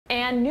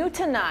And new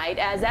tonight,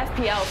 as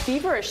FPL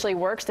feverishly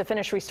works to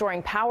finish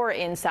restoring power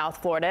in South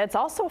Florida, it's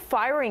also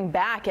firing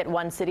back at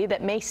one city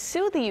that may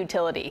sue the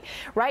utility.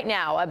 Right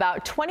now,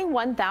 about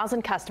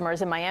 21,000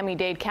 customers in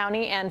Miami-Dade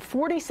County and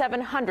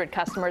 4,700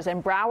 customers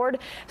in Broward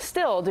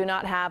still do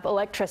not have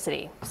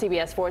electricity.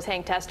 CBS 4's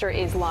Hank Tester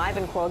is live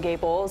in Coral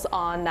Gables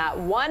on that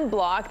one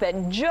block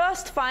that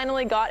just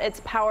finally got its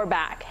power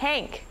back.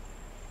 Hank.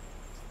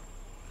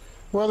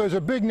 Well, there's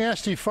a big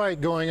nasty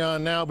fight going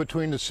on now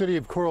between the city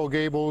of Coral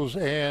Gables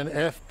and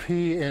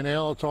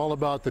FPL. It's all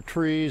about the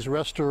trees,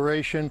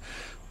 restoration.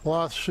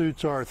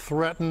 Lawsuits are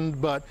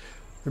threatened, but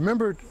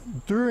remember,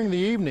 during the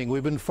evening,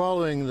 we've been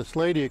following this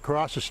lady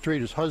across the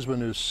street. His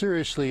husband is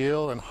seriously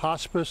ill in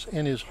hospice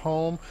in his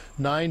home,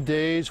 9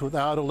 days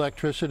without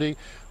electricity.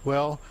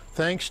 Well,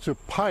 thanks to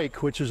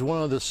Pike, which is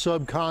one of the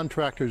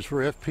subcontractors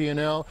for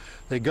FPL,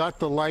 they got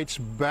the lights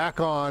back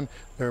on.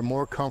 They're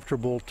more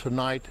comfortable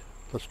tonight.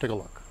 Let's take a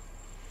look.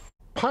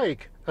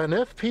 Pike, an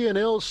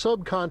FPL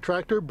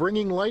subcontractor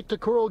bringing light to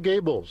Coral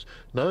Gables.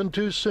 None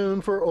too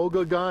soon for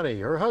Olga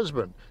Ghani, her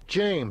husband,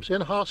 James,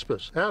 in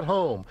hospice, at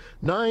home.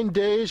 9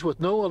 days with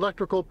no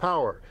electrical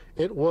power.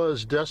 It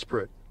was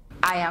desperate.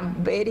 I am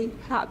very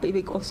happy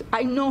because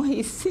I know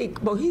he's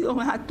sick, but he don't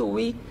have to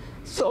be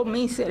so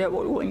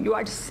miserable when you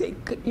are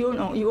sick. You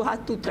know, you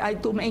have to try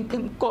to make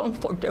him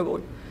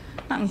comfortable.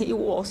 And he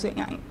wasn't,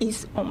 and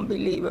it's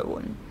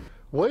unbelievable.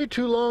 Way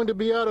too long to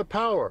be out of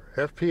power.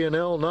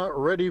 FPL not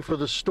ready for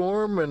the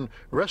storm and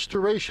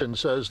restoration,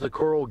 says the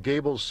Coral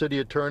Gables city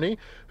attorney,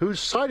 who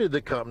cited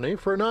the company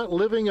for not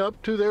living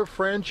up to their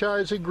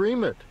franchise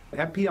agreement.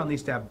 FPL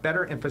needs to have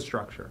better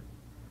infrastructure.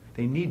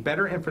 They need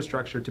better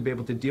infrastructure to be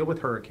able to deal with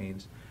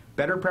hurricanes,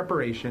 better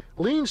preparation.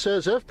 Lean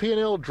says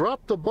FPL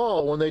dropped the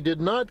ball when they did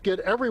not get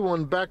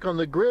everyone back on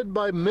the grid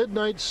by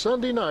midnight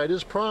Sunday night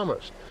as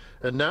promised.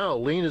 And now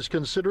Lean is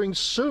considering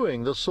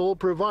suing the sole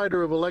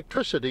provider of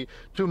electricity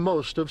to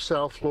most of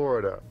South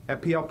Florida.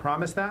 FPL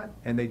promised that,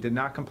 and they did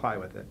not comply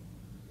with it.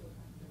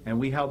 And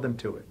we held them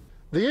to it.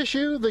 The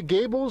issue, the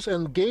Gables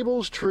and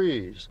Gables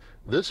trees.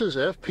 This is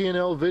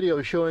FPL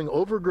video showing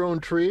overgrown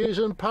trees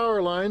and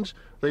power lines.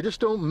 They just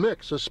don't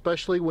mix,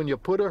 especially when you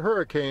put a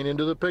hurricane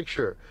into the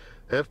picture.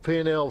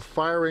 FPL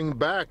firing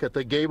back at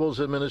the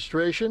Gables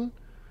administration.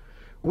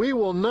 We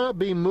will not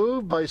be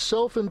moved by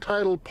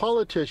self-entitled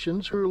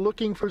politicians who are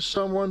looking for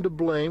someone to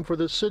blame for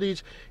the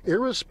city's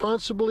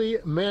irresponsibly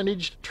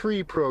managed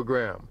tree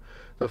program.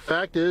 The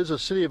fact is, the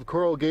city of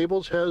Coral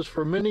Gables has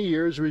for many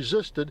years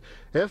resisted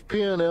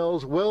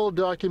FPL's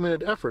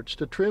well-documented efforts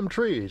to trim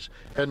trees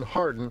and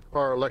harden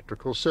our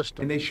electrical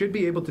system. And they should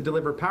be able to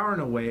deliver power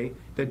in a way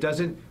that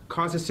doesn't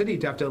cause a city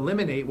to have to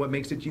eliminate what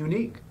makes it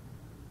unique.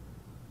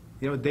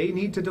 You know, they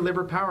need to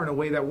deliver power in a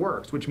way that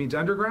works, which means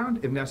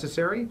underground, if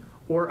necessary,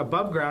 or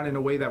above ground in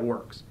a way that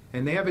works.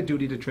 And they have a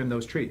duty to trim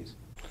those trees.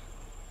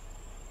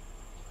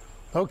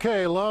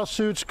 Okay,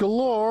 lawsuits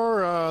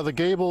galore. The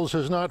Gables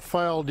has not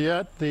filed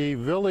yet. The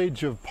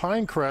village of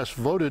Pinecrest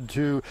voted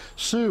to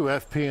sue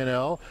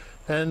FPL,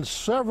 and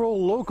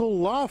several local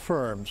law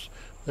firms,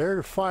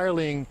 they're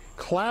filing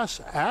class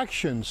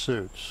action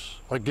suits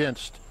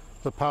against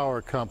the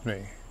power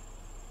company.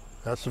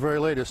 That's the very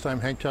latest. I'm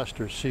Hank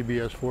Tester,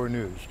 CBS 4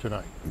 News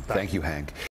Tonight. Thank you, Hank.